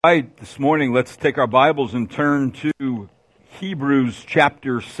All right, this morning let's take our Bibles and turn to Hebrews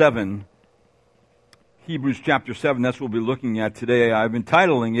chapter 7. Hebrews chapter 7, that's what we'll be looking at today. I've been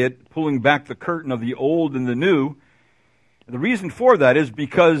titling it, Pulling Back the Curtain of the Old and the New. The reason for that is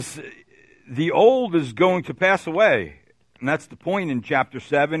because the old is going to pass away. And that's the point in chapter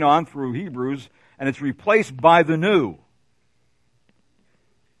 7 on through Hebrews, and it's replaced by the new.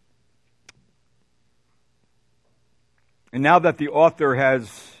 And now that the author has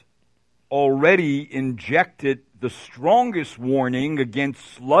already injected the strongest warning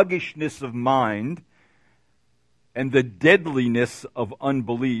against sluggishness of mind and the deadliness of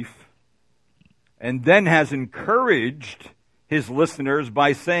unbelief, and then has encouraged his listeners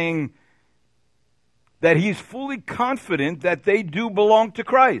by saying that he's fully confident that they do belong to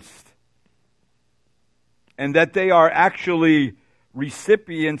Christ and that they are actually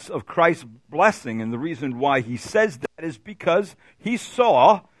recipients of Christ's blessing. And the reason why he says that is because he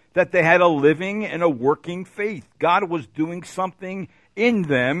saw that they had a living and a working faith. God was doing something in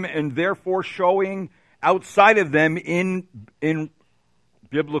them and therefore showing outside of them in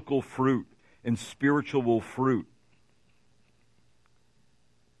biblical fruit, in spiritual fruit.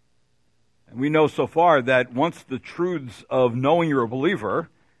 And we know so far that once the truths of knowing you're a believer,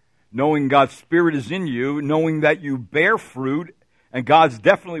 knowing God's Spirit is in you, knowing that you bear fruit, and God's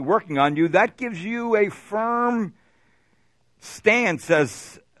definitely working on you, that gives you a firm stance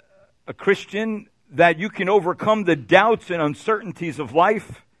as a Christian that you can overcome the doubts and uncertainties of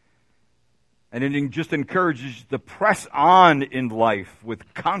life. And it just encourages you to press on in life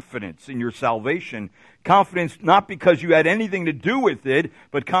with confidence in your salvation. Confidence not because you had anything to do with it,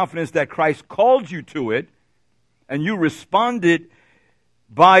 but confidence that Christ called you to it, and you responded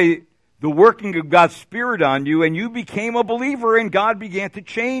by the working of God's Spirit on you, and you became a believer, and God began to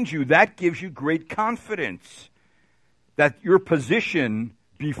change you. That gives you great confidence that your position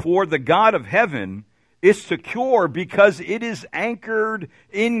before the God of heaven is secure because it is anchored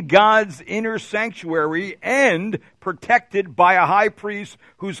in God's inner sanctuary and protected by a high priest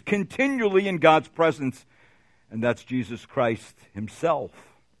who's continually in God's presence, and that's Jesus Christ himself.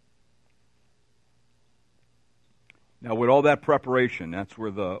 Now, with all that preparation, that's where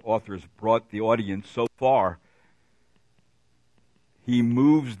the author has brought the audience so far. He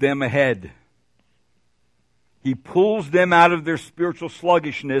moves them ahead. He pulls them out of their spiritual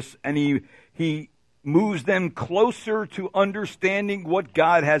sluggishness, and he moves them closer to understanding what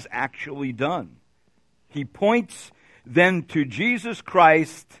God has actually done. He points them to Jesus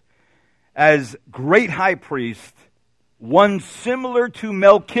Christ as great high priest, one similar to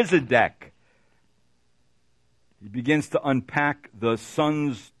Melchizedek. He begins to unpack the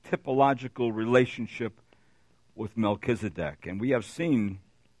son's typological relationship with Melchizedek. And we have seen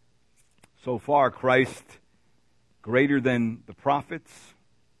so far Christ greater than the prophets,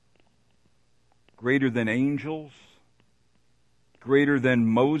 greater than angels, greater than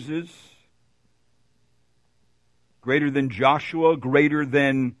Moses, greater than Joshua, greater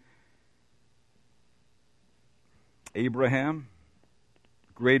than Abraham,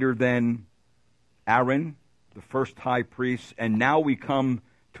 greater than Aaron, the first high priest. And now we come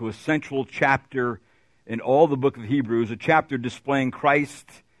to a central chapter in all the book of Hebrews, a chapter displaying Christ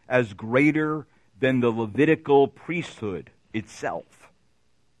as greater than the Levitical priesthood itself.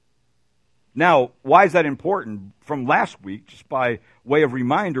 Now, why is that important? From last week, just by way of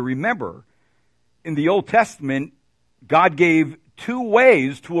reminder, remember, in the Old Testament, God gave two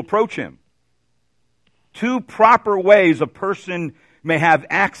ways to approach him. Two proper ways a person may have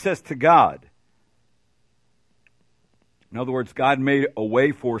access to God. In other words, God made a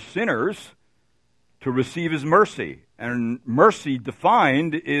way for sinners to receive his mercy. And mercy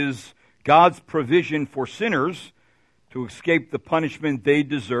defined is God's provision for sinners to escape the punishment they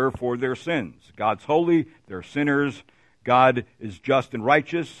deserve for their sins. God's holy, they're sinners. God is just and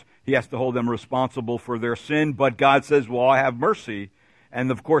righteous. He has to hold them responsible for their sin. But God says, well, I have mercy.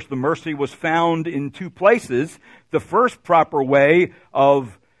 And of course, the mercy was found in two places. The first proper way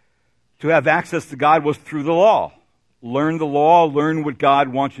to have access to God was through the law. Learn the law, learn what God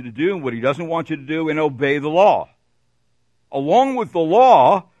wants you to do and what he doesn't want you to do, and obey the law. Along with the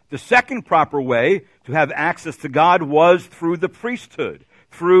law, the second proper way to have access to God was through the priesthood,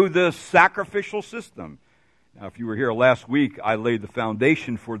 through the sacrificial system. Now, if you were here last week, I laid the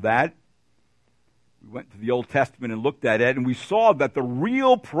foundation for that. We went to the Old Testament and looked at it, and we saw that the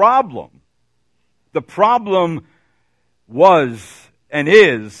real problem, was and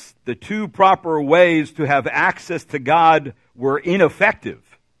is the two proper ways to have access to God were ineffective.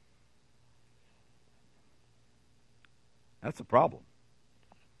 That's a problem.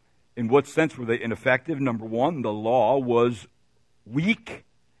 In what sense were they ineffective? Number one, the law was weak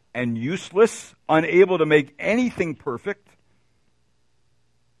and useless, unable to make anything perfect.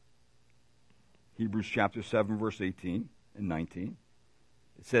 Hebrews chapter 7, verse 18 and 19.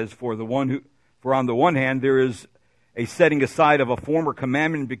 It says, For on the one hand there is a setting aside of a former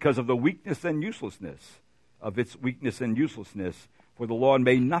commandment because of the weakness and uselessness of its weakness and uselessness, for the law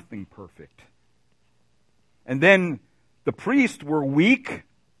made nothing perfect. And then the priests were weak,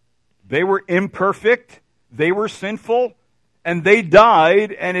 they were imperfect, they were sinful, and they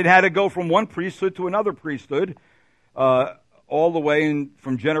died, and it had to go from one priesthood to another priesthood, all the way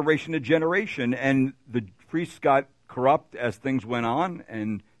from generation to generation. And the priests got corrupt as things went on,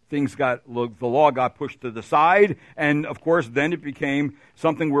 and the law got pushed to the side, and of course then it became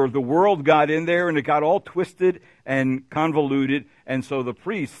something where the world got in there, and it got all twisted and convoluted, and so the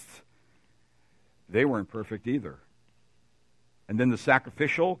priests, they weren't perfect either. And then the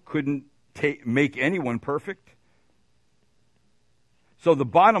sacrificial couldn't make anyone perfect. So the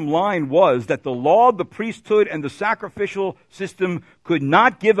bottom line was that the law, the priesthood, and the sacrificial system could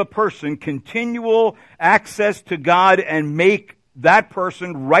not give a person continual access to God and make that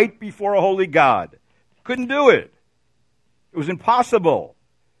person right before a holy God. Couldn't do it. It was impossible.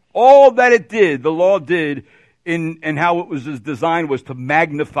 All that it did, the law did, and how it was designed was to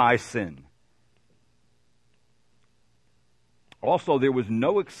magnify sin. Also, there was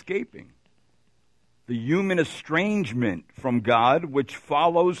no escaping the human estrangement from God which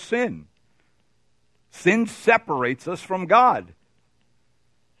follows sin. Sin separates us from God.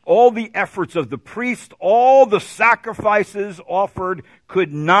 All the efforts of the priest, all the sacrifices offered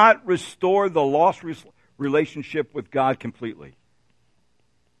could not restore the lost relationship with God completely.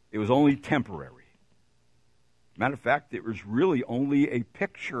 It was only temporary. Matter of fact, it was really only a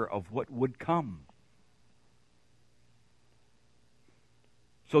picture of what would come.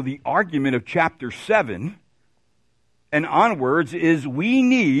 So the argument of chapter 7 and onwards is we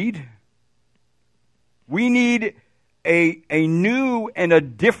need a new and a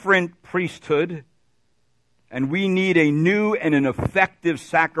different priesthood, and we need a new and an effective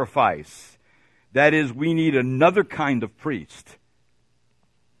sacrifice. That is, we need another kind of priest,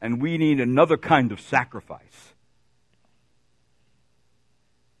 and we need another kind of sacrifice.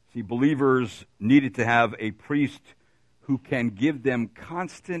 See, believers needed to have a priest who can give them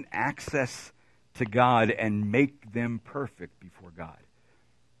constant access to God and make them perfect before God.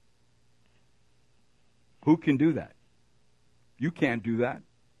 Who can do that? You can't do that.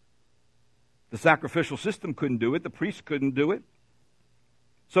 The sacrificial system couldn't do it. The priest couldn't do it.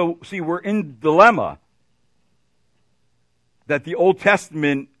 So, see, we're in dilemma that the Old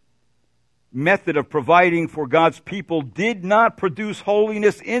Testament method of providing for God's people did not produce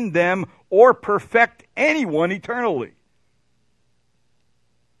holiness in them or perfect anyone eternally.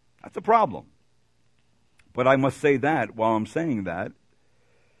 That's a problem. But I must say that while I'm saying that,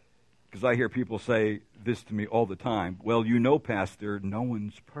 because I hear people say this to me all the time. Well, you know, Pastor, no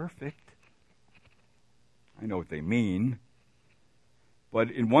one's perfect. I know what they mean. But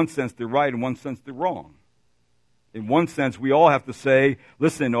in one sense, they're right. In one sense, they're wrong. In one sense, we all have to say,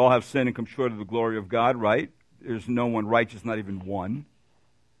 listen, all have sinned and come short of the glory of God, right? There's no one righteous, not even one.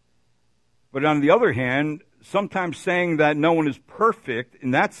 But on the other hand, sometimes saying that no one is perfect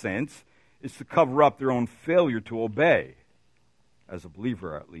in that sense is to cover up their own failure to obey, as a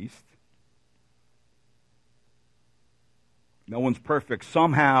believer at least. No one's perfect.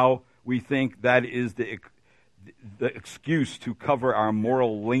 Somehow we think that is the excuse to cover our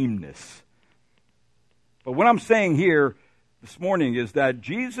moral lameness. But what I'm saying here this morning is that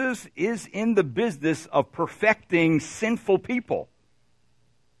Jesus is in the business of perfecting sinful people.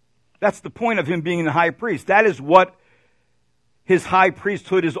 That's the point of him being the high priest. That is what his high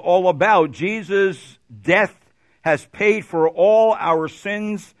priesthood is all about. Jesus' death has paid for all our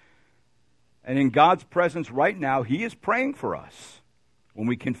sins. And in God's presence right now, he is praying for us. When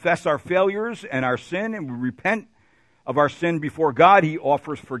we confess our failures and our sin and we repent of our sin before God, he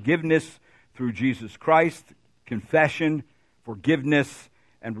offers forgiveness through Jesus Christ. Confession, forgiveness,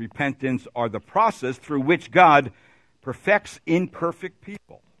 and repentance are the process through which God perfects imperfect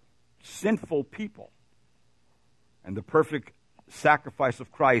people, sinful people. And the perfect sacrifice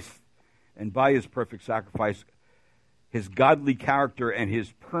of Christ, and by his perfect sacrifice, his godly character and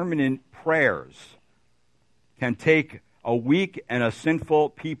his permanent prayers can take a weak and a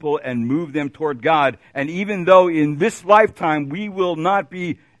sinful people and move them toward God. And even though in this lifetime we will not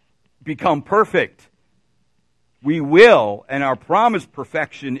become perfect, we will, and our promised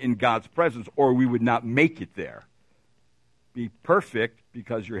perfection in God's presence, or we would not make it there. Be perfect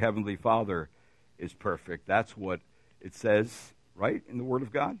because your heavenly Father is perfect. That's what it says, right, in the Word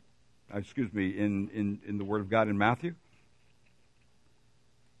of God? In the Word of God in Matthew.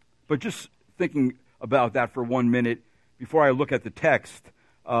 But just thinking about that for 1 minute before I look at the text,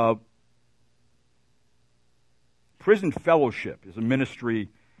 Prison Fellowship is a ministry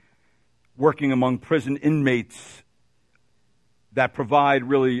working among prison inmates that provide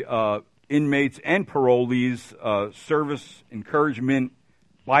really inmates and parolees service, encouragement,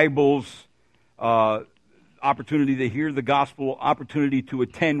 Bibles, opportunity to hear the gospel, opportunity to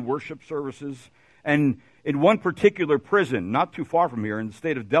attend worship services. And in one particular prison, not too far from here, in the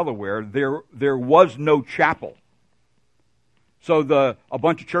state of Delaware, there was no chapel. So a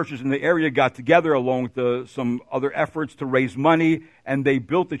bunch of churches in the area got together along with some other efforts to raise money, and they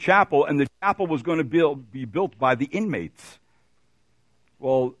built the chapel, and the chapel was going to be built by the inmates.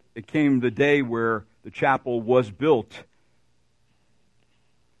 Well, it came the day where the chapel was built,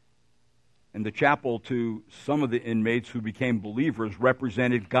 and the chapel to some of the inmates who became believers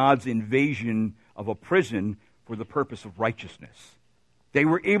represented God's invasion of a prison for the purpose of righteousness. They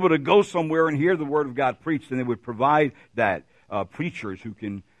were able to go somewhere and hear the Word of God preached, and they would provide that. Preachers who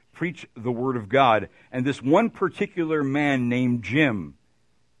can preach the Word of God. And this one particular man named Jim,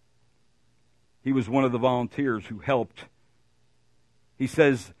 he was one of the volunteers who helped. He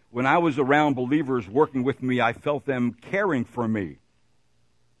says, when I was around believers working with me, I felt them caring for me.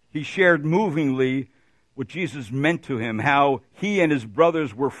 He shared movingly what Jesus meant to him, how he and his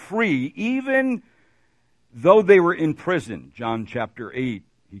brothers were free, even though they were in prison. John chapter 8,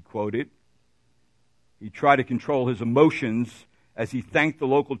 he quoted. He tried to control his emotions as he thanked the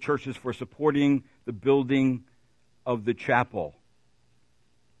local churches for supporting the building of the chapel.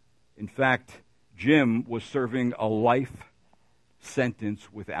 In fact, Jim was serving a life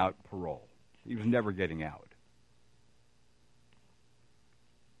sentence without parole. He was never getting out.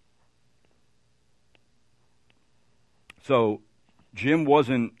 So, Jim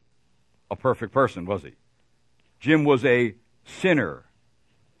wasn't a perfect person, was he? Jim was a sinner.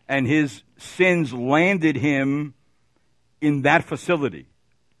 And his sins landed him in that facility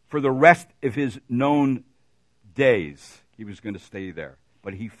for the rest of his known days. He was going to stay there.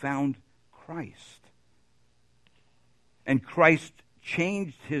 But he found Christ. And Christ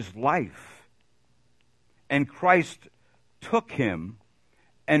changed his life. And Christ took him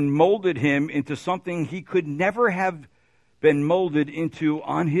and molded him into something he could never have been molded into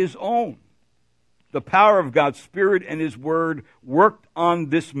on his own. The power of God's Spirit and His Word worked on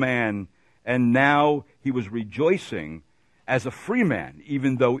this man, and now he was rejoicing as a free man,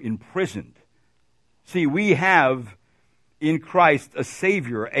 even though imprisoned. See, we have in Christ a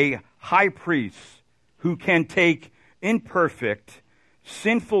Savior, a high priest, who can take imperfect,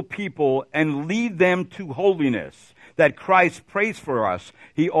 sinful people and lead them to holiness, that Christ prays for us.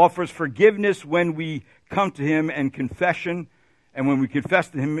 He offers forgiveness when we come to Him and confession. And when we confess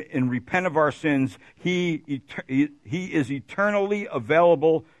to Him and repent of our sins, He is eternally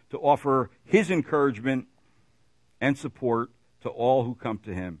available to offer His encouragement and support to all who come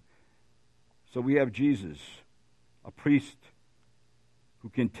to Him. So we have Jesus, a priest who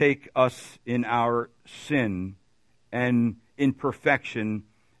can take us in our sin and imperfection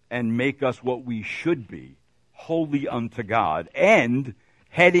and make us what we should be, holy unto God, and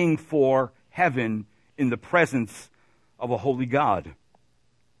heading for heaven in the presence of a holy God.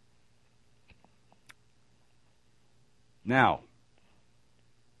 Now,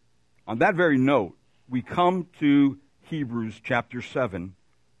 on that very note, we come to Hebrews chapter 7,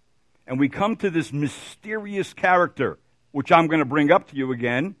 and we come to this mysterious character, which I'm going to bring up to you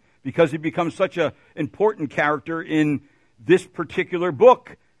again, because he becomes such an important character in this particular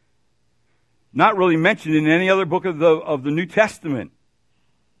book. Not really mentioned in any other book of the New Testament.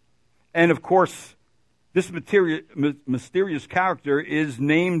 And of course, this mysterious character is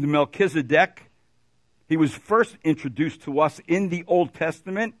named Melchizedek. He was first introduced to us in the Old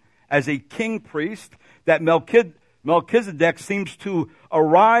Testament as a king priest. That Melchizedek seems to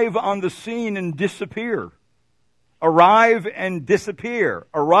arrive on the scene and disappear. Arrive and disappear.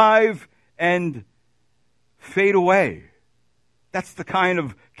 Arrive and fade away. That's the kind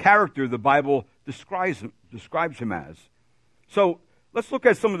of character the Bible describes him as. So, let's look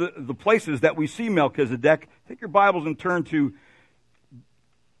at some of the places that we see Melchizedek. Take your Bibles and turn to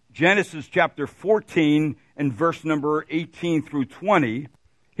Genesis chapter 14 and verse number 18 through 20.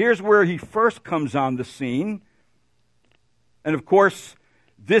 Here's where he first comes on the scene. And of course,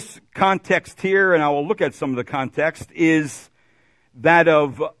 this context here, and I will look at some of the context, is that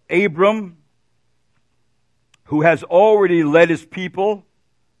of Abram, who has already led his people.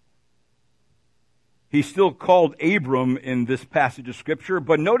 He's still called Abram in this passage of Scripture,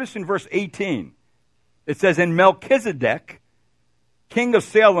 but notice in verse 18, it says, "And Melchizedek, king of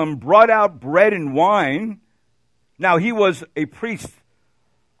Salem, brought out bread and wine." Now, he was a priest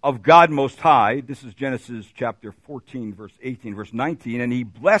of God Most High. This is Genesis chapter 14, verse 18, verse 19. And he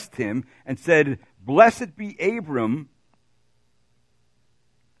blessed him and said, Blessed be Abram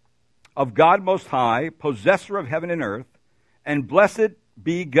of God Most High, possessor of heaven and earth, and blessed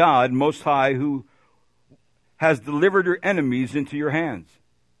be God Most High, who has delivered your enemies into your hands.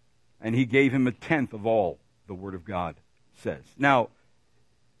 And he gave him a tenth of all, the word of God says. Now,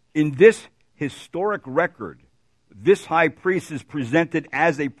 in this historic record, this high priest is presented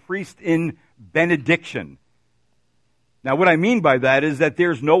as a priest in benediction. Now, what I mean by that is that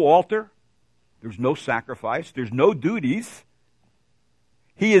there's no altar, there's no sacrifice, there's no duties.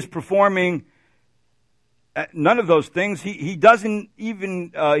 He is performing none of those things. He doesn't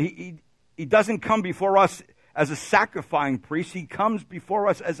even he doesn't come before us as a sacrificing priest. He comes before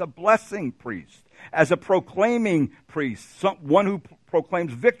us as a blessing priest, as a proclaiming priest, one who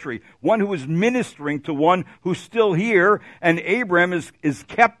proclaims victory, one who is ministering to one who's still here, and Abram is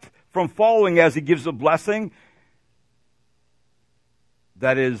kept from falling as he gives a blessing.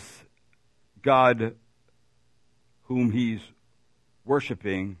 That is God whom he's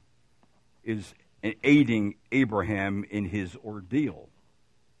worshiping is aiding Abraham in his ordeal.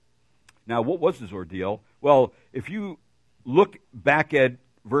 Now, what was his ordeal? Well, if you look back at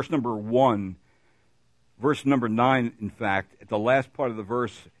verse number 1, verse number 9, in fact, at the last part of the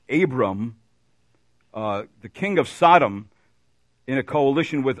verse, Abram, the king of Sodom, in a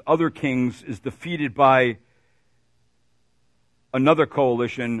coalition with other kings, is defeated by another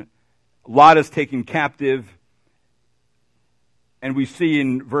coalition. Lot is taken captive. And we see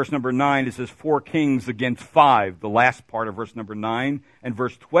in verse number 9, it says 4 kings against 5, the last part of verse number 9. And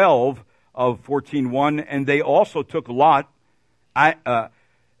verse 12 of 14:1, and they also took Lot,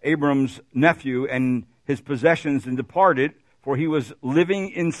 Abram's nephew, and his possessions and departed, for he was living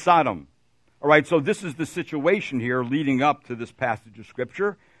in Sodom. All right, so this is the situation here leading up to this passage of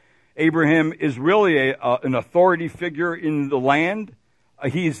Scripture. Abraham is really an authority figure in the land.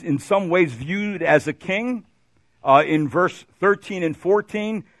 He's in some ways viewed as a king. In verse 13 and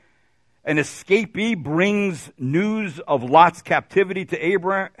 14, an escapee brings news of Lot's captivity to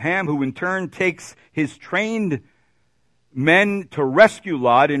Abraham, who in turn takes his trained men to rescue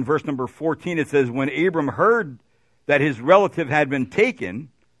Lot. In verse number 14, it says, when Abram heard that his relative had been taken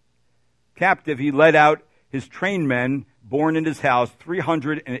captive, he led out his trained men born in his house,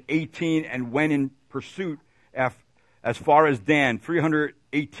 318, and went in pursuit as far as Dan,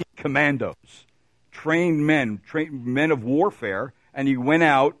 318 commandos. Trained men of warfare, and he went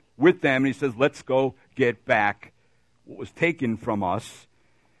out with them, and he says, let's go get back what was taken from us.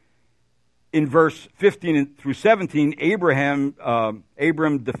 In verse 15 through 17,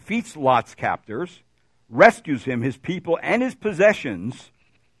 Abram defeats Lot's captors, rescues him, his people, and his possessions,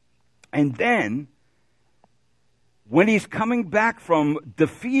 and then, when he's coming back from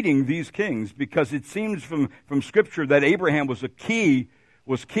defeating these kings, because it seems from Scripture that Abraham was key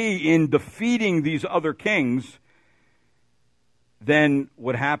in defeating these other kings, then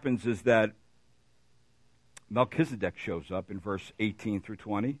what happens is that Melchizedek shows up in verse 18 through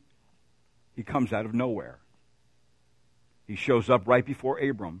 20. He comes out of nowhere. He shows up right before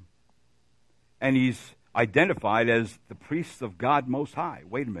Abram, and he's identified as the priest of God Most High.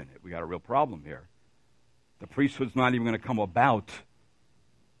 Wait a minute, we got a real problem here. The priesthood's not even going to come about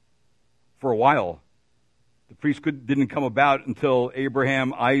for a while. The priesthood didn't come about until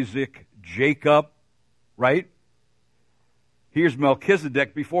Abraham, Isaac, Jacob, right? Here's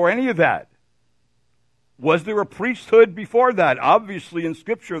Melchizedek before any of that. Was there a priesthood before that? Obviously, in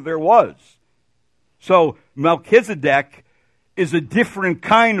Scripture, there was. So, Melchizedek is a different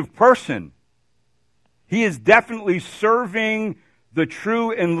kind of person. He is definitely serving the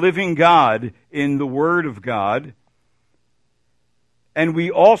true and living God in the Word of God. And we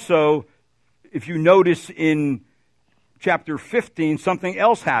also, if you notice in chapter 15, something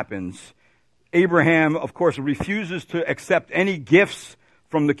else happens. Abraham, of course, refuses to accept any gifts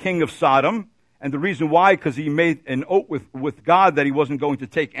from the king of Sodom. And the reason why, because he made an oath with God that he wasn't going to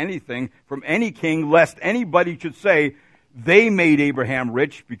take anything from any king, lest anybody should say they made Abraham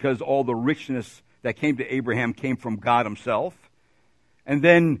rich, because all the richness that came to Abraham came from God himself. And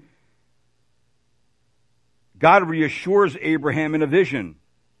then God reassures Abraham in a vision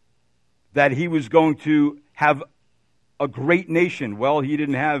that he was going to have a great nation. Well, he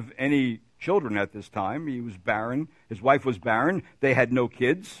didn't have any children at this time. He was barren. His wife was barren. They had no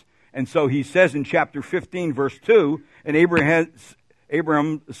kids. And so he says in chapter 15, verse 2, and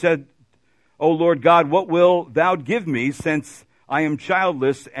Abraham said, O Lord God, what will thou give me, since I am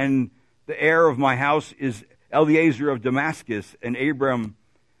childless, and the heir of my house is Eliezer of Damascus? And Abraham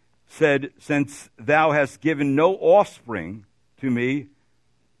said, since thou hast given no offspring to me,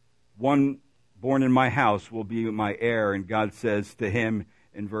 one born in my house will be my heir. And God says to him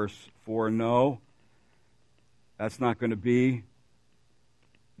in verse 4, no, that's not going to be.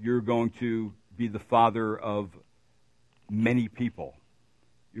 You're going to be the father of many people.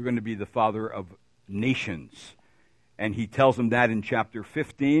 You're going to be the father of nations. And he tells him that in chapter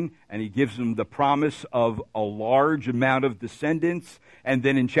 15, and he gives him the promise of a large amount of descendants. And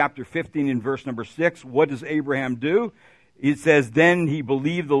then in chapter 15, in verse number 6, what does Abraham do? It says, then he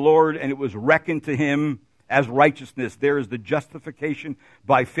believed the Lord, and it was reckoned to him as righteousness. There is the justification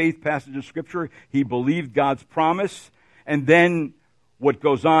by faith passage of Scripture. He believed God's promise. And then what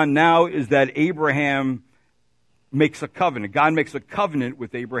goes on now is that Abraham makes a covenant. God makes a covenant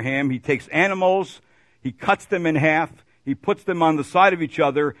with Abraham. He takes animals, he cuts them in half, he puts them on the side of each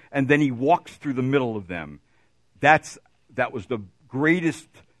other, and then he walks through the middle of them. That was the greatest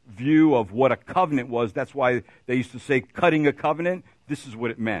view of what a covenant was. That's why they used to say cutting a covenant. This is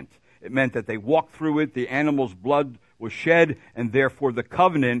what it meant. It meant that they walked through it, the animal's blood was shed, and therefore the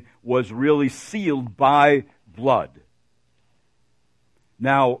covenant was really sealed by blood.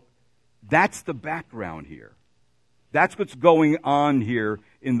 Now, that's the background here. That's what's going on here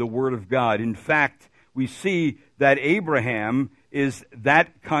in the Word of God. In fact, we see that Abraham is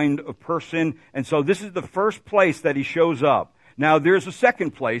that kind of person, and so this is the first place that he shows up. Now, there's a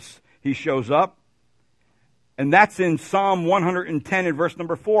second place he shows up, and that's in Psalm 110 and verse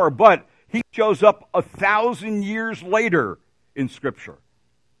number 4, but he shows up 1,000 years later in Scripture.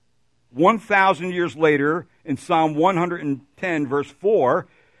 1,000 years later in Psalm 110 verse 4,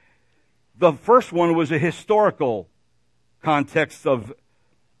 the first one was a historical context of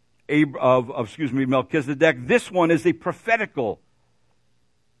Melchizedek. This one is a prophetical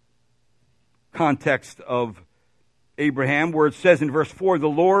context of Abraham, where it says in verse 4, the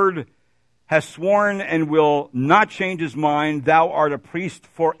Lord has sworn and will not change his mind. Thou art a priest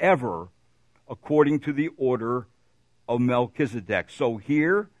forever, according to the order of Melchizedek. So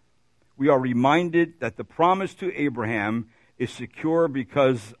here we are reminded that the promise to Abraham is secure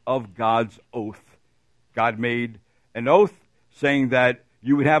because of God's oath. God made an oath saying that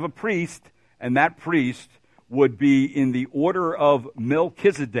you would have a priest, and that priest would be in the order of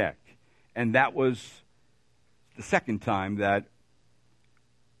Melchizedek. And that was the second time that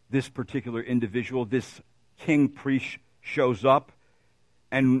this particular individual, this king priest, shows up.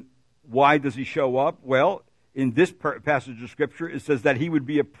 And why does he show up? Well, in this passage of Scripture, it says that he would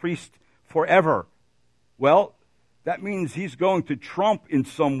be a priest forever. Well, that means he's going to trump in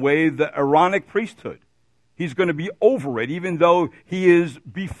some way the Aaronic priesthood. He's going to be over it, even though he is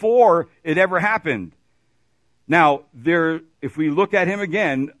before it ever happened. Now, if we look at him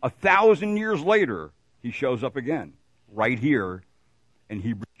again, 1,000 years later, he shows up again, right here in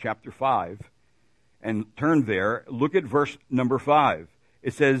Hebrews chapter 5. And turn there, look at verse number 5.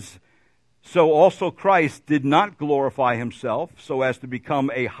 It says, so also Christ did not glorify himself so as to become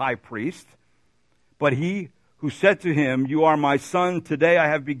a high priest, but he who said to him, you are my son, today I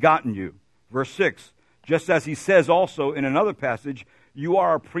have begotten you. Verse 6, just as he says also in another passage, you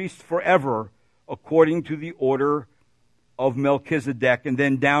are a priest forever, according to the order of Melchizedek. And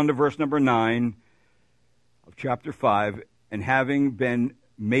then down to verse number 9 of chapter 5, and having been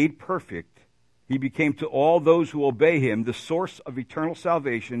made perfect, he became to all those who obey him the source of eternal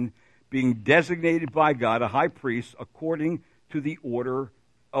salvation, being designated by God a high priest according to the order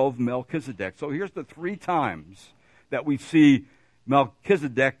of Melchizedek. So here's the 3 times that we see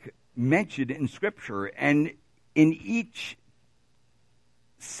Melchizedek mentioned in Scripture, and in each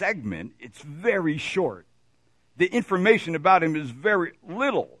segment, it's very short. The information about him is very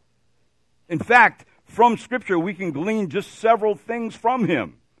little. In fact, from Scripture, we can glean just several things from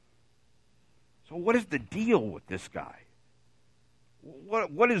him. So what is the deal with this guy?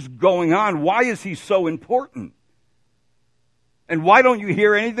 What is going on? Why is he so important? And why don't you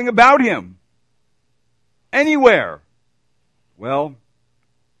hear anything about him? Anywhere. Well,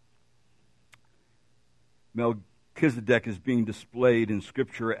 Melchizedek is being displayed in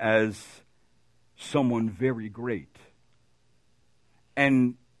Scripture as someone very great.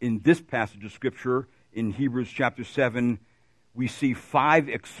 And in this passage of Scripture, in Hebrews chapter 7, we see 5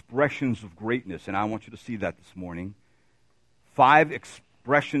 expressions of greatness. And I want you to see that this morning. 5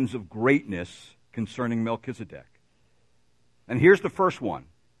 expressions of greatness concerning Melchizedek. And here's the first one.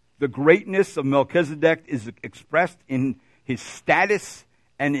 The greatness of Melchizedek is expressed in his status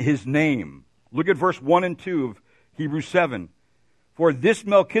and his name. Look at verse 1 and 2 of Hebrews 7. For this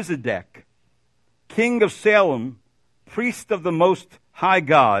Melchizedek, king of Salem, priest of the Most High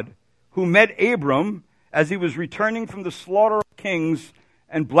God, who met Abram as he was returning from the slaughter of kings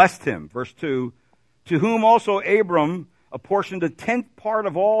and blessed him. Verse 2, to whom also Abram apportioned a 10th part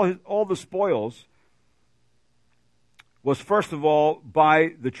of all the spoils, was first of all,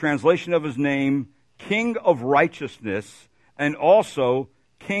 by the translation of his name, King of Righteousness, and also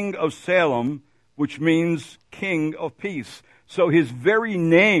King of Salem, which means King of Peace. So his very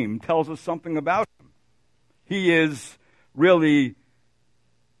name tells us something about him. He is really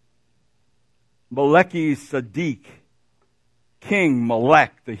Meleki Sadiq, King,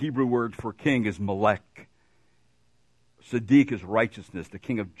 Melech. The Hebrew word for king is Melech. Sadiq is righteousness, the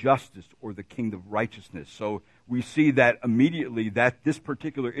king of justice, or the king of righteousness. So we see that immediately that this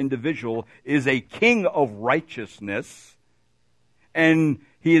particular individual is a king of righteousness, and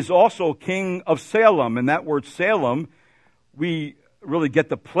he is also king of Salem. And that word Salem, we really get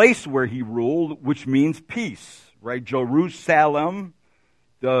the place where he ruled, which means peace, right? Jerusalem,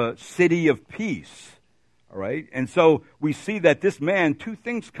 the city of peace. All right? And so we see that this man, two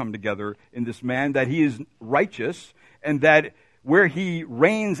things come together in this man, that he is righteous, and that where he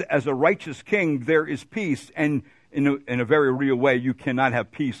reigns as a righteous king, there is peace. And in a very real way, you cannot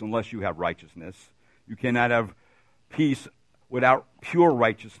have peace unless you have righteousness. You cannot have peace without pure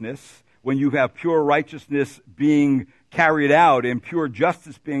righteousness. When you have pure righteousness being carried out and pure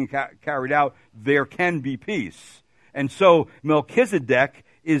justice being carried out, there can be peace. And so Melchizedek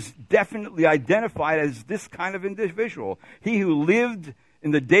is definitely identified as this kind of individual. He who lived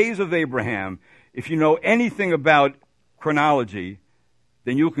in the days of Abraham. If you know anything about chronology,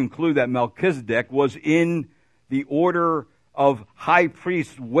 then you'll conclude that Melchizedek was in the order of high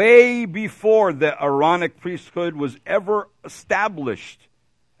priest way before the Aaronic priesthood was ever established.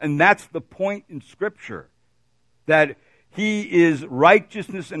 And that's the point in Scripture, that he is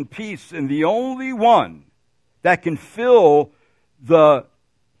righteousness and peace, and the only one that can fill the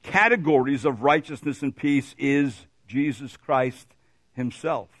categories of righteousness and peace is Jesus Christ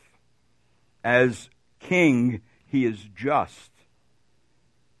himself. As king, he is just.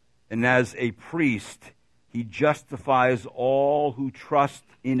 And as a priest, he justifies all who trust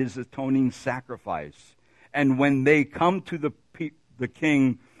in his atoning sacrifice. And when they come to the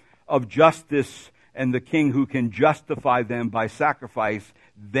king of justice and the king who can justify them by sacrifice,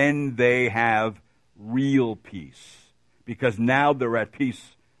 then they have real peace. Because now they're at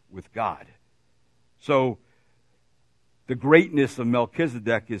peace with God. So the greatness of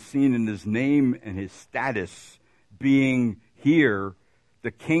Melchizedek is seen in his name and his status, being here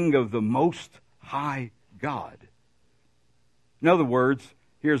the king of the Most High God. In other words,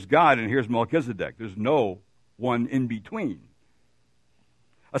 here's God and here's Melchizedek. There's no one in between.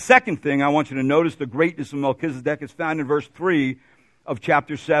 A second thing I want you to notice, the greatness of Melchizedek is found in verse 3 of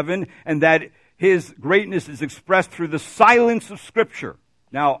chapter 7, and that his greatness is expressed through the silence of Scripture.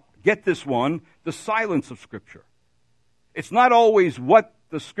 Now, get this one, the silence of Scripture. It's not always what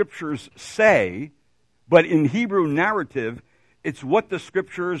the Scriptures say, but in Hebrew narrative, it's what the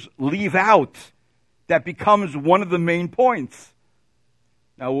Scriptures leave out that becomes one of the main points.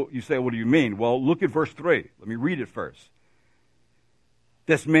 Now, you say, what do you mean? Well, look at verse 3. Let me read it first.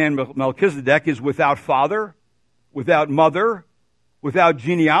 This man, Melchizedek, is without father, without mother, without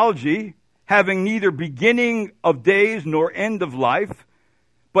genealogy, having neither beginning of days nor end of life,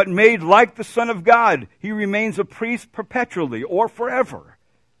 but made like the Son of God. He remains a priest perpetually or forever.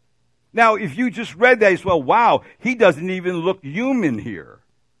 Now, if you just read that, you say, well, wow, he doesn't even look human here.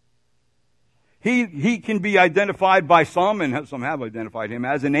 He can be identified by some, and some have identified him,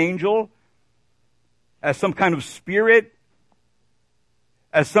 as an angel, as some kind of spirit,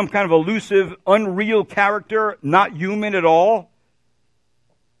 as some kind of elusive, unreal character, not human at all.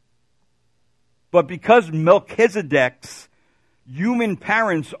 But because Melchizedek's human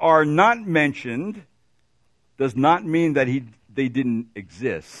parents are not mentioned, does not mean that they didn't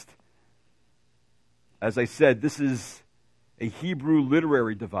exist. As I said, this is a Hebrew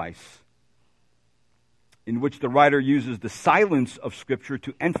literary device in which the writer uses the silence of Scripture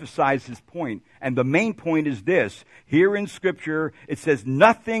to emphasize his point. And the main point is this. Here in Scripture, it says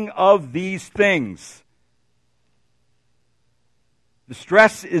nothing of these things. The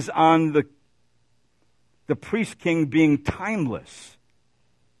stress is on the priest king being timeless,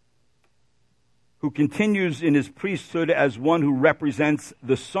 who continues in his priesthood as one who represents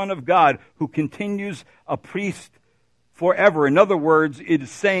the Son of God, who continues a priest forever. In other words, it is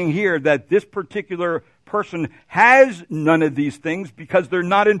saying here that this particular person has none of these things because they're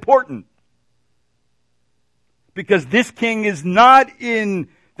not important. Because this king is not in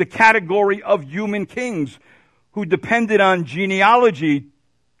the category of human kings who depended on genealogy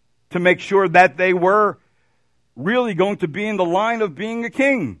to make sure that they were really going to be in the line of being a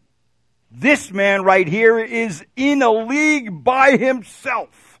king. This man right here is in a league by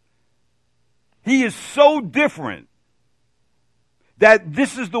himself. He is so different that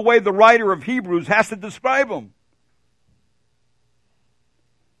this is the way the writer of Hebrews has to describe him.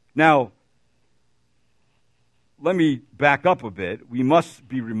 Now, let me back up a bit. We must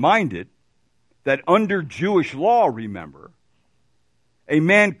be reminded that under Jewish law, remember, a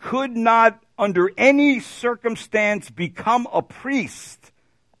man could not, under any circumstance, become a priest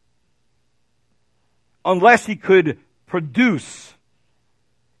unless he could produce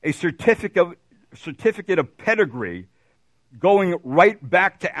a certificate of pedigree going right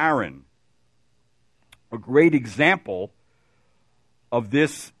back to Aaron. A great example of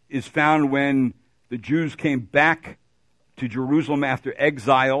this is found when the Jews came back to Jerusalem after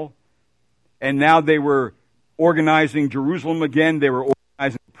exile, and now they were organizing Jerusalem again. They were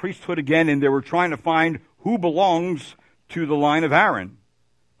organizing the priesthood again, and they were trying to find who belongs to the line of Aaron,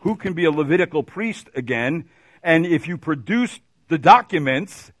 who can be a Levitical priest again. And if you produced the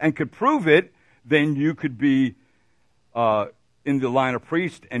documents and could prove it, then you could be in the line of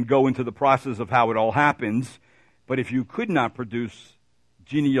priest and go into the process of how it all happens. But if you could not produce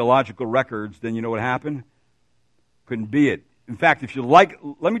genealogical records, then you know what happened? Couldn't be it. In fact, if you like,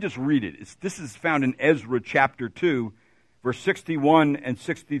 let me just read it. This is found in Ezra chapter 2, verse 61 and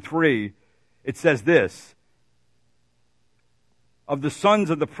 63. It says this: of the sons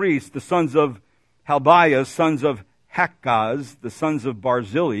of the priests, the sons of Halbiah, sons of Hakaz, the sons of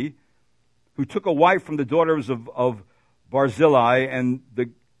Barzillai, who took a wife from the daughters of Barzillai and the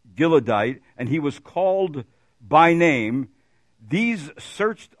Gileadite, and he was called by name. These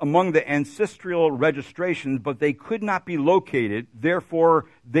searched among the ancestral registrations, but they could not be located. Therefore,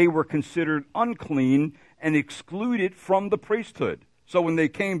 they were considered unclean and excluded from the priesthood. So when they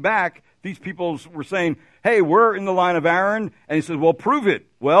came back, these people were saying, hey, we're in the line of Aaron. And he said, well, prove it.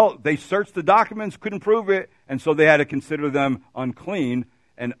 Well, they searched the documents, couldn't prove it, and so they had to consider them unclean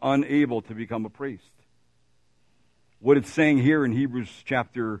and unable to become a priest. What it's saying here in Hebrews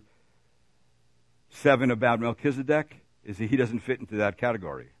chapter 7 about Melchizedek is that he doesn't fit into that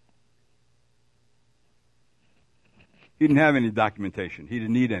category. He didn't have any documentation. He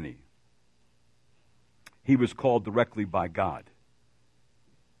didn't need any. He was called directly by God.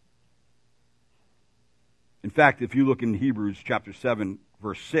 In fact, if you look in Hebrews chapter 7,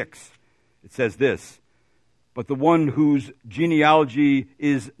 verse 6, it says this: but the one whose genealogy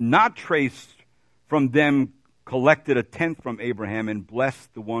is not traced from them collected a tenth from Abraham and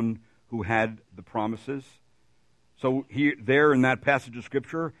blessed the one who had the promises. So here, there in that passage of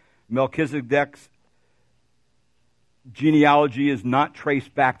Scripture, Melchizedek's genealogy is not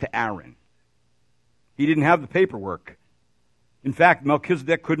traced back to Aaron. He didn't have the paperwork. In fact,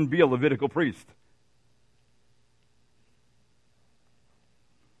 Melchizedek couldn't be a Levitical priest.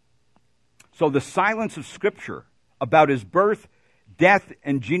 So the silence of Scripture about his birth, death,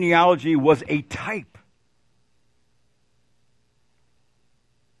 and genealogy was a type,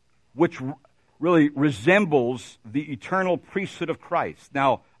 which really resembles the eternal priesthood of Christ.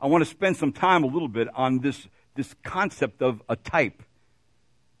 Now, I want to spend some time a little bit on this concept of a type,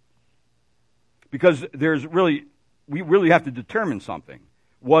 because we really have to determine something.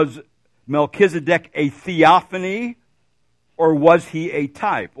 Was Melchizedek a theophany, or was he a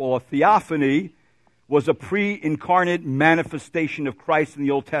type? Well, a theophany was a pre-incarnate manifestation of Christ in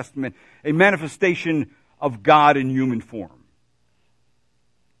the Old Testament, a manifestation of God in human form,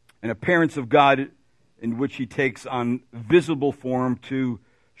 an appearance of God in which he takes on visible form to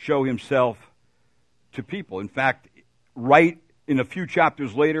show himself to people. In fact, right in a few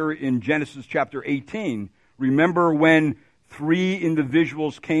chapters later in Genesis chapter 18, remember when 3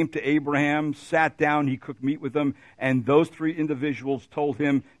 individuals came to Abraham, sat down, he cooked meat with them, and those 3 individuals told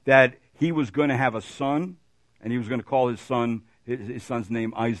him that he was going to have a son, and he was going to call his son's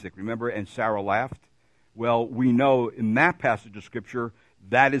name Isaac. Remember? And Sarah laughed. Well, we know in that passage of Scripture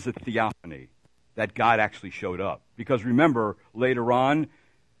that is a theophany, that God actually showed up. Because remember, later on,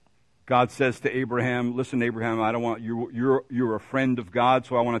 God says to Abraham, listen, Abraham, I don't want you're a friend of God,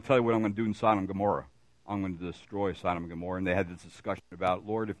 so I want to tell you what I'm going to do in Sodom and Gomorrah. I'm going to destroy Sodom and Gomorrah. And they had this discussion about,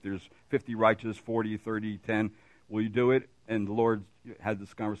 Lord, if there's 50 righteous, 40, 30, 10, will you do it? And the Lord had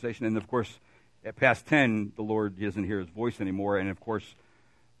this conversation. And, of course, at past 10, the Lord doesn't hear his voice anymore. And, of course,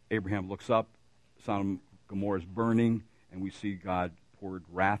 Abraham looks up. Sodom and Gomorrah is burning. And we see God poured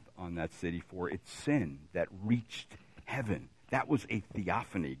wrath on that city for its sin that reached heaven. That was a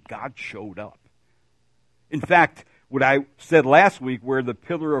theophany. God showed up. In fact, what I said last week, where the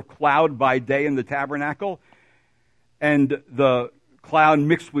pillar of cloud by day in the tabernacle and the cloud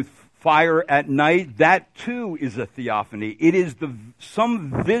mixed with fire at night, that too is a theophany. It is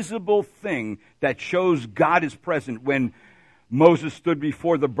some visible thing that shows God is present. When Moses stood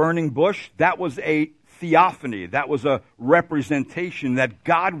before the burning bush, that was a theophany. That was a representation that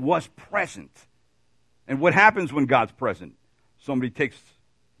God was present. And what happens when God's present? Somebody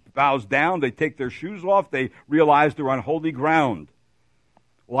bows down, they take their shoes off, they realize they're on holy ground.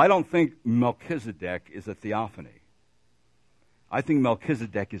 Well, I don't think Melchizedek is a theophany. I think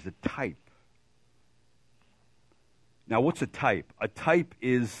Melchizedek is a type. Now, what's a type? A type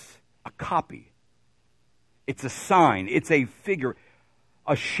is a copy. It's a sign. It's a figure.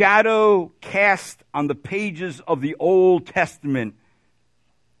 A shadow cast on the pages of the Old Testament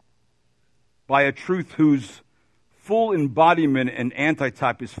by a truth whose full embodiment and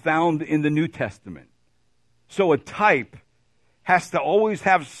antitype is found in the New Testament. So a type has to always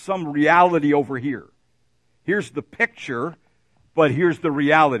have some reality over here. Here's the picture, but here's the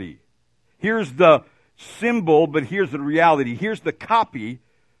reality. Here's the symbol, but here's the reality. Here's the copy,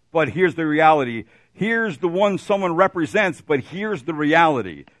 but here's the reality. Here's the one someone represents, but here's the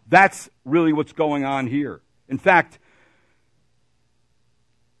reality. That's really what's going on here. In fact,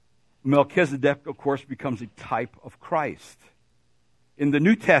 Melchizedek, of course, becomes a type of Christ. In the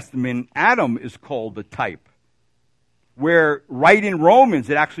New Testament, Adam is called a type. Where right in Romans,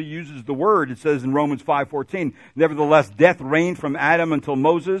 it actually uses the word. It says in Romans 5:14, nevertheless, death reigned from Adam until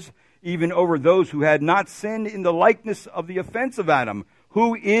Moses, even over those who had not sinned in the likeness of the offense of Adam,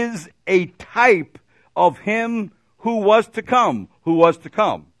 who is a type of him who was to come. Who was to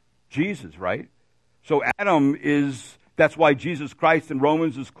come? Jesus, right? So Adam is, that's why Jesus Christ in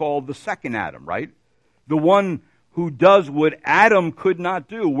Romans is called the second Adam, right? The one who does what Adam could not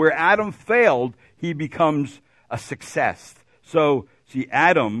do. Where Adam failed, he becomes a success. So, see,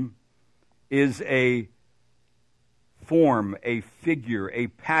 Adam is a form, a figure, a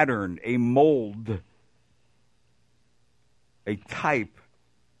pattern, a mold, a type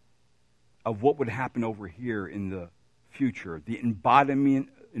of what would happen over here in the future, the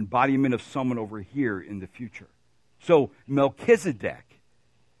embodiment of someone over here in the future. So Melchizedek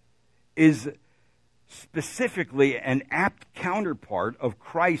is specifically an apt counterpart of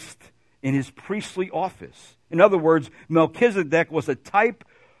Christ in his priestly office. In other words, Melchizedek was a type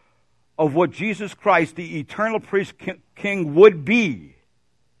of what Jesus Christ, the eternal priest king, would be.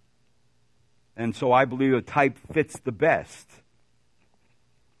 And so I believe a type fits the best.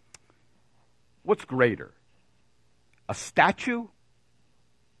 What's greater? A statue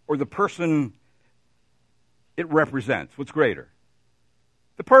or the person it represents? What's greater?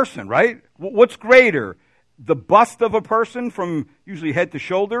 The person, right? What's greater? The bust of a person from usually head to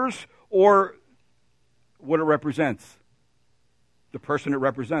shoulders, or what it represents? The person it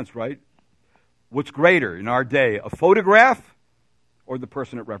represents, right? What's greater in our day? A photograph or the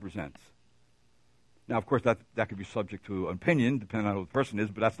person it represents? Now, of course, that could be subject to opinion, depending on who the person is,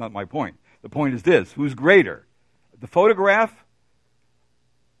 but that's not my point. The point is this: who's greater? The photograph?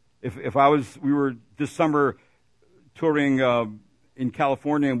 We were this summer touring in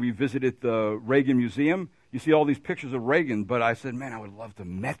California, and we visited the Reagan Museum. You see all these pictures of Reagan, but I said, man, I would love to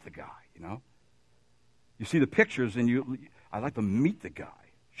met the guy, you know? You see the pictures, and I'd like to meet the guy,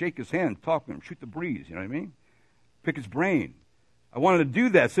 shake his hand, talk to him, shoot the breeze, you know what I mean? Pick his brain. I wanted to do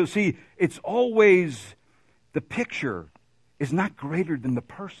that. So see, it's always, the picture is not greater than the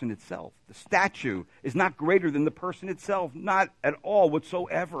person itself. The statue is not greater than the person itself, not at all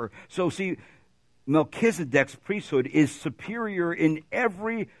whatsoever. So see, Melchizedek's priesthood is superior in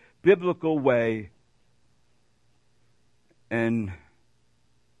every biblical way and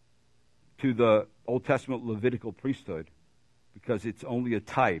to the Old Testament Levitical priesthood, because it's only a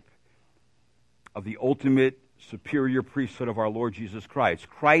type of the ultimate superior priesthood of our Lord Jesus Christ.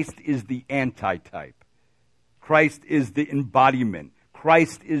 Christ is the antitype. Christ is the embodiment.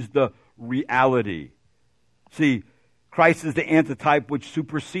 Christ is the reality. See, Christ is the antitype which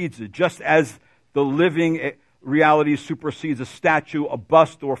supersedes it, just as the living reality supersedes a statue, a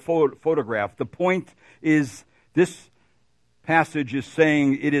bust, or photograph. The point is, this passage is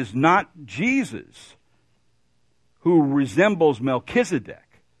saying it is not Jesus who resembles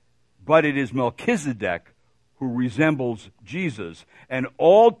Melchizedek, but it is Melchizedek who resembles Jesus. And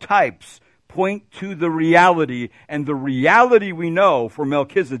all types point to the reality, and the reality we know for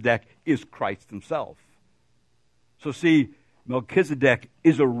Melchizedek is Christ himself. So see, Melchizedek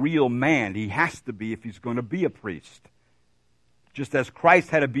is a real man. He has to be if he's going to be a priest. Just as Christ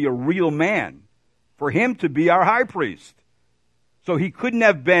had to be a real man for him to be our high priest. So he couldn't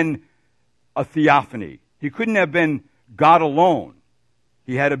have been a theophany. He couldn't have been God alone.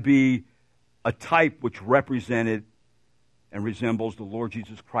 He had to be a type which represented and resembles the Lord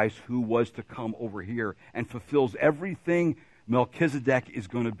Jesus Christ, who was to come over here and fulfills everything Melchizedek is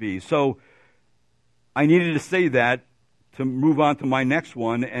going to be. So I needed to say that to move on to my next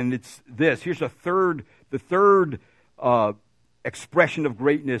one, and it's this. Here's the third expression of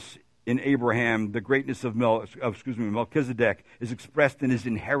greatness in Abraham. The greatness of Melchizedek is expressed in his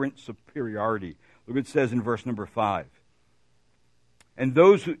inherent superiority. Look what it says in verse number 5. And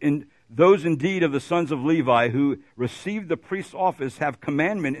those indeed of the sons of Levi who received the priest's office have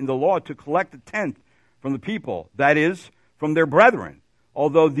commandment in the law to collect a tenth from the people, that is, from their brethren,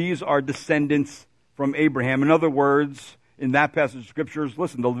 although these are descendants from Abraham. In other words, in that passage of scriptures,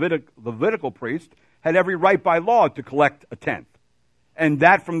 listen, the Levitical priest had every right by law to collect a tenth, and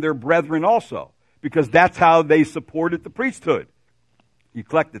that from their brethren also, because that's how they supported the priesthood. You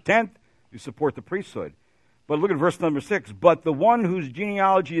collect the tenth, you support the priesthood. But look at verse number 6. But the one whose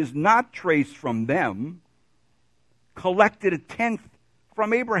genealogy is not traced from them collected a tenth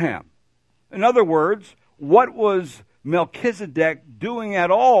from Abraham. In other words, what was Melchizedek doing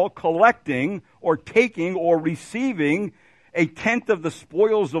at all collecting or taking or receiving a tenth of the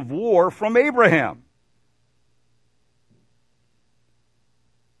spoils of war from Abraham?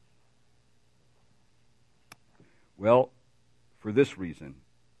 Well, for this reason.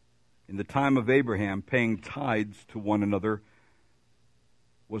 In the time of Abraham, paying tithes to one another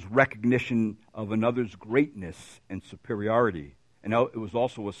was recognition of another's greatness and superiority. And it was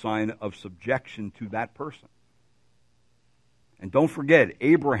also a sign of subjection to that person. And don't forget,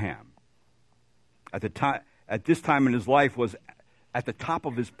 Abraham, at this time in his life, was at the top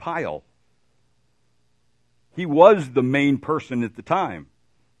of his pile. He was the main person at the time.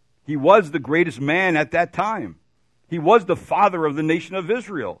 He was the greatest man at that time. He was the father of the nation of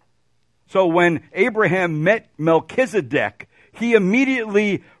Israel. So when Abraham met Melchizedek, he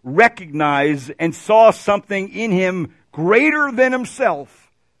immediately recognized and saw something in him greater than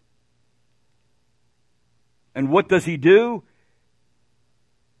himself. And what does he do?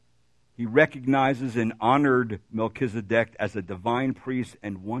 He recognizes and honored Melchizedek as a divine priest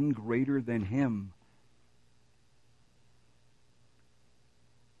and one greater than him.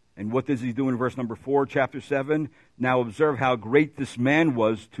 And what does he do in verse number 4, chapter 7? Now observe how great this man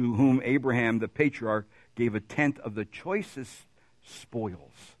was, to whom Abraham, the patriarch, gave a tenth of the choicest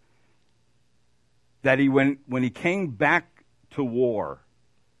spoils. That when he came back to war,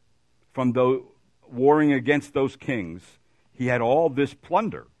 from warring against those kings, he had all this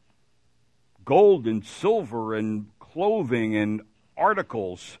plunder. Gold and silver and clothing and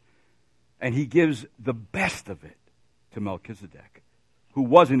articles. And he gives the best of it to Melchizedek, who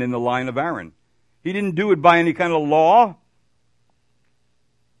wasn't in the line of Aaron. He didn't do it by any kind of law.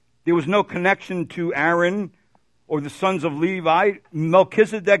 There was no connection to Aaron or the sons of Levi.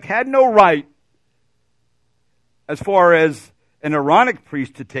 Melchizedek had no right, as far as an Aaronic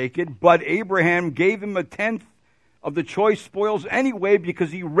priest, to take it, but Abraham gave him a tenth of the choice spoils anyway,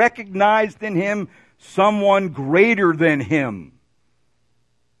 because he recognized in him someone greater than him.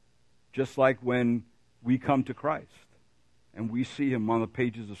 Just like when we come to Christ and we see him on the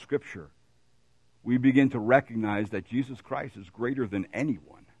pages of Scripture, we begin to recognize that Jesus Christ is greater than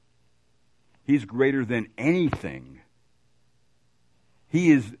anyone. He's greater than anything.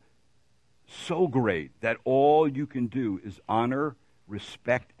 He is so great that all you can do is honor,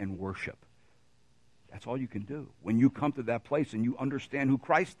 respect, and worship. That's all you can do when you come to that place and you understand who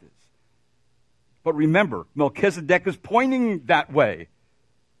Christ is. But remember, Melchizedek is pointing that way.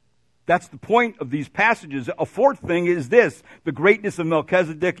 That's the point of these passages. A fourth thing is this. The greatness of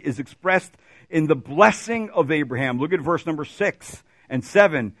Melchizedek is expressed in the blessing of Abraham. Look at verse number 6 and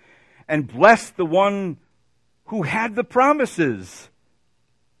 7. And bless the one who had the promises.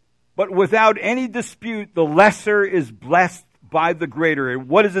 But without any dispute, the lesser is blessed by the greater.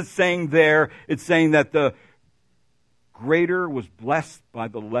 What is it saying there? It's saying that the greater was blessed by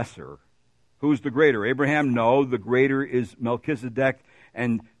the lesser. Who's the greater? Abraham? No, the greater is Melchizedek.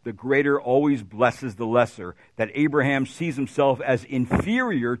 And the greater always blesses the lesser. That Abraham sees himself as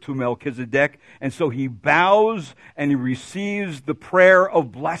inferior to Melchizedek, and so he bows and he receives the prayer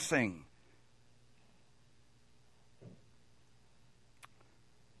of blessing.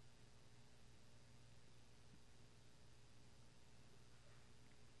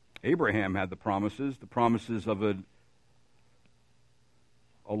 Abraham had the promises of a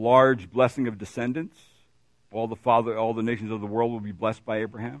large blessing of descendants. All the nations of the world will be blessed by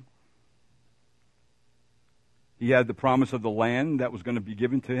Abraham. He had the promise of the land that was going to be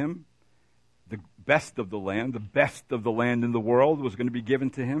given to him. The best of the land in the world was going to be given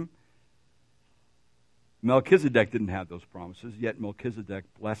to him. Melchizedek didn't have those promises, yet Melchizedek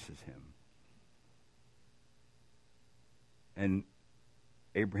blesses him. And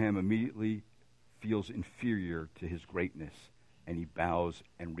Abraham immediately feels inferior to his greatness, and he bows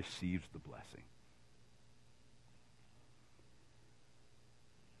and receives the blessing.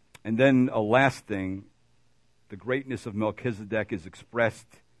 And then a last thing, the greatness of Melchizedek is expressed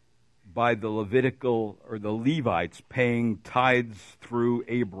by the Levitical or the Levites paying tithes through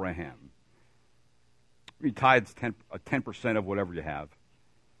Abraham. Tithes 10% of whatever you have.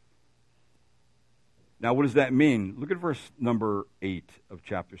 Now, what does that mean? Look at verse number 8 of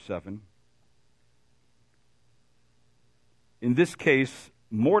chapter 7. In this case,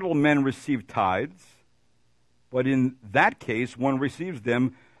 mortal men receive tithes, but in that case, one receives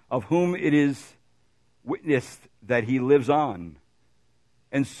them of whom it is witnessed that he lives on.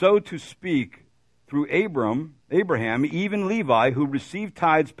 And so to speak, through Abraham, even Levi, who received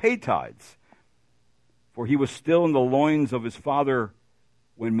tithes, paid tithes. For he was still in the loins of his father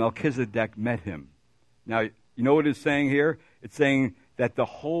when Melchizedek met him. Now, you know what it's saying here? It's saying that the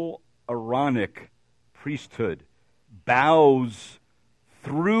whole Aaronic priesthood bows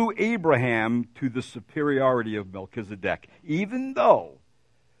through Abraham to the superiority of Melchizedek, even though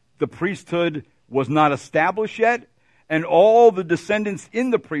the priesthood was not established yet, and all the descendants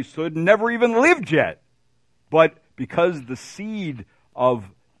in the priesthood never even lived yet. But because the seed of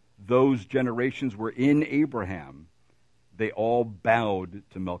those generations were in Abraham, they all bowed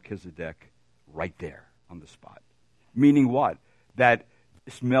to Melchizedek right there on the spot. Meaning what? That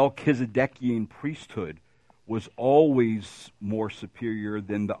this Melchizedekian priesthood was always more superior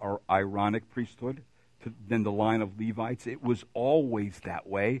than the Aaronic priesthood, than the line of Levites. It was always that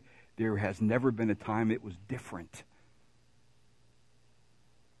way. There has never been a time it was different.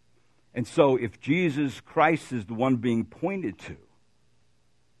 And so if Jesus Christ is the one being pointed to,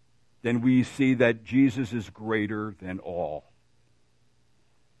 then we see that Jesus is greater than all.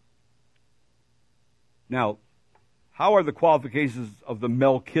 Now, how are the qualifications of the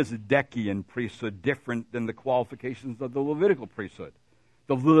Melchizedekian priesthood different than the qualifications of the Levitical priesthood?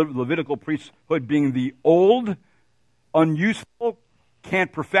 The Levitical priesthood being the old, unuseful,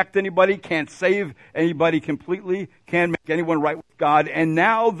 can't perfect anybody, can't save anybody completely, can't make anyone right with God, and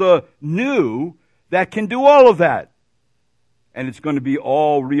now the new that can do all of that. And it's going to be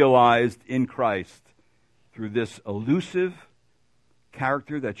all realized in Christ through this elusive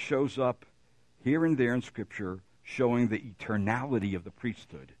character that shows up here and there in Scripture, showing the eternality of the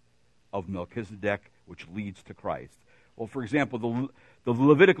priesthood of Melchizedek, which leads to Christ. Well, for example, the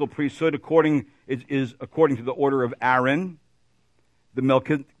Levitical priesthood is according to the order of Aaron. The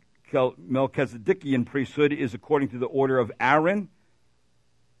Melchizedekian priesthood is according to the order of Aaron.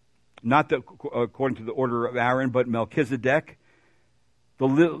 Not according to the order of Aaron, but Melchizedek. The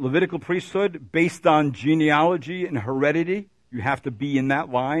Levitical priesthood, based on genealogy and heredity, you have to be in that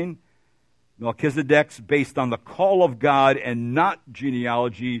line. Melchizedek's based on the call of God and not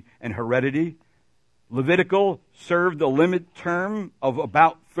genealogy and heredity. Levitical served a limit term of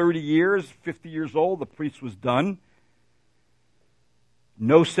about 30 years, 50 years old. The priest was done.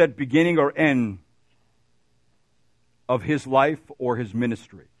 No set beginning or end of his life or his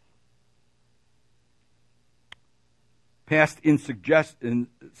ministry. Passed in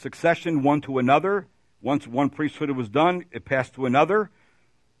succession one to another. Once one priesthood was done, it passed to another.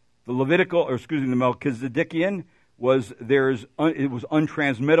 The Melchizedekian was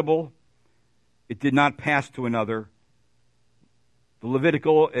untransmittable. It did not pass to another. The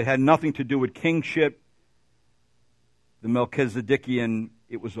Levitical, it had nothing to do with kingship. The Melchizedekian,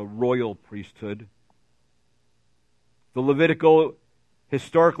 it was a royal priesthood. The Levitical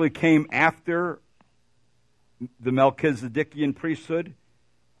historically came after the Melchizedekian priesthood.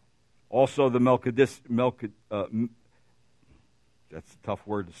 Also, the that's a tough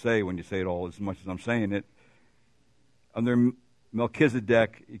word to say when you say it all as much as I'm saying it. Under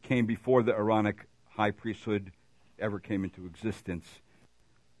Melchizedek, it came before the Aaronic high priesthood ever came into existence.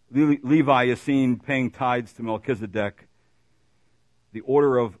 Levi is seen paying tithes to Melchizedek. The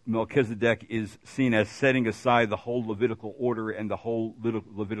order of Melchizedek is seen as setting aside the whole Levitical order and the whole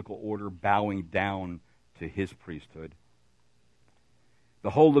Levitical order bowing down to his priesthood. The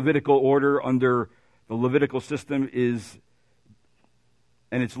whole Levitical order under the Levitical system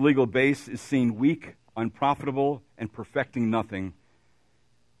and its legal base is seen weak, unprofitable, and perfecting nothing.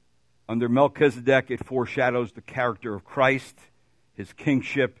 Under Melchizedek, it foreshadows the character of Christ, his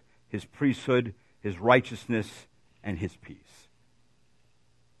kingship, his priesthood, his righteousness, and his peace.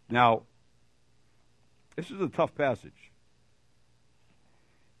 Now, this is a tough passage.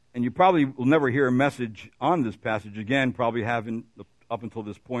 And you probably will never hear a message on this passage again, probably haven't up until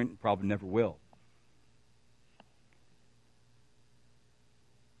this point, probably never will.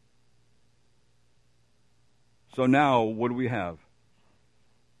 So now, what do we have?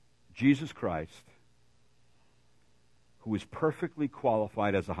 Jesus Christ, who is perfectly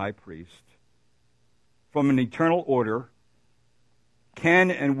qualified as a high priest, from an eternal order,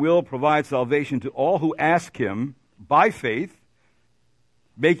 can and will provide salvation to all who ask him by faith,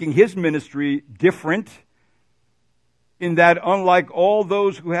 making his ministry different in that, unlike all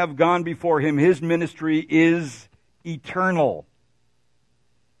those who have gone before him, his ministry is eternal.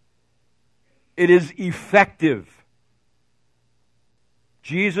 It is effective.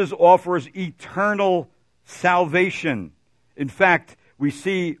 Jesus offers eternal salvation. In fact, we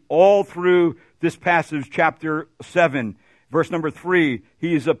see all through this passage, chapter 7, verse number 3,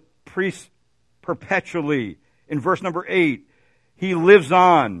 he is a priest perpetually. In verse number 8, he lives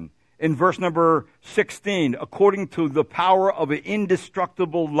on. In verse number 16, according to the power of an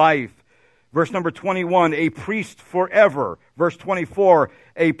indestructible life. Verse number 21, a priest forever. Verse 24,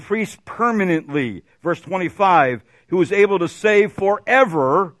 a priest permanently. Verse 25, who is able to save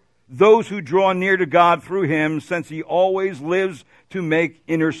forever those who draw near to God through him, since he always lives to make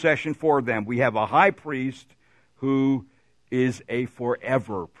intercession for them. We have a high priest who is a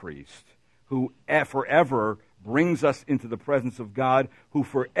forever priest, who forever brings us into the presence of God, who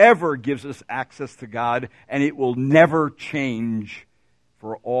forever gives us access to God, and it will never change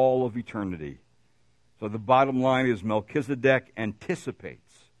for all of eternity. So the bottom line is Melchizedek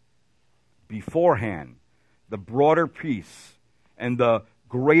anticipates beforehand the broader peace and the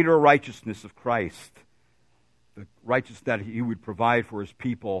greater righteousness of Christ, the righteousness that he would provide for his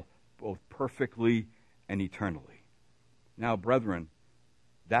people both perfectly and eternally. Now, brethren,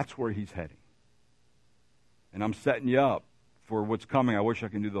 that's where he's heading. And I'm setting you up for what's coming. I wish I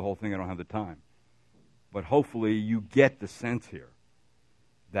could do the whole thing. I don't have the time. But hopefully you get the sense here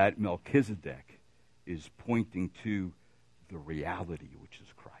that Melchizedek is pointing to the reality, which is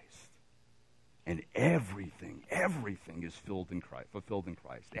Christ. And everything is fulfilled in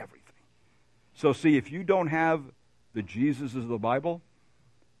Christ, everything. So see, if you don't have the Jesus of the Bible,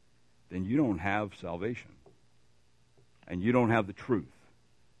 then you don't have salvation. And you don't have the truth.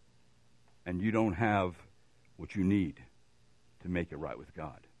 And you don't have what you need to make it right with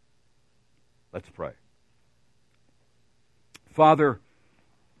God. Let's pray. Father,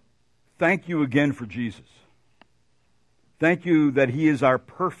 thank you again for Jesus. Thank you that he is our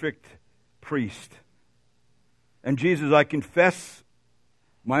perfect priest. And Jesus, I confess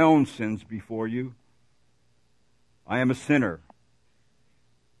my own sins before you. I am a sinner.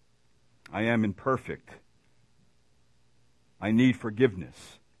 I am imperfect. I need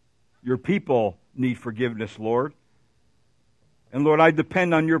forgiveness. Your people need forgiveness, Lord. And Lord, I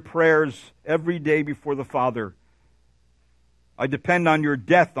depend on your prayers every day before the Father. I depend on your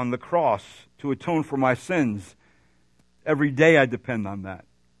death on the cross to atone for my sins. Every day I depend on that.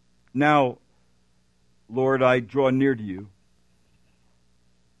 Now, Lord, I draw near to you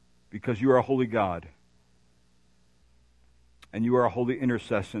because you are a holy God. And you are a holy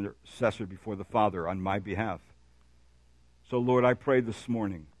intercessor before the Father on my behalf. So, Lord, I pray this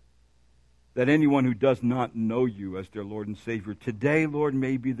morning that anyone who does not know you as their Lord and Savior, today, Lord,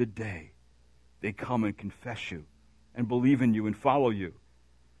 may be the day they come and confess you and believe in you and follow you.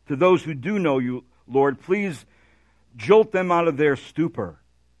 To those who do know you, Lord, please jolt them out of their stupor.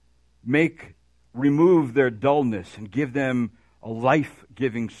 Remove their dullness and give them a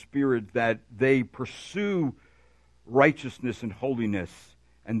life-giving spirit that they pursue righteousness and holiness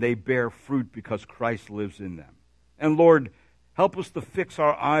and they bear fruit because Christ lives in them. And Lord, help us to fix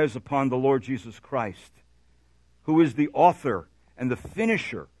our eyes upon the Lord Jesus Christ, who is the author and the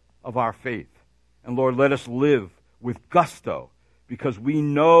finisher of our faith. And Lord, let us live with gusto, because we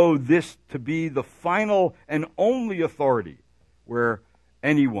know this to be the final and only authority where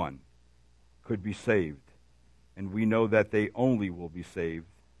anyone could be saved. And we know that they only will be saved,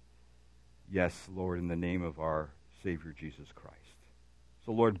 yes, Lord, in the name of our Savior Jesus Christ.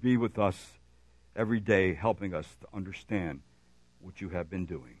 So, Lord, be with us every day, helping us to understand what you have been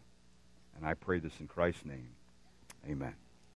doing. And I pray this in Christ's name. Amen.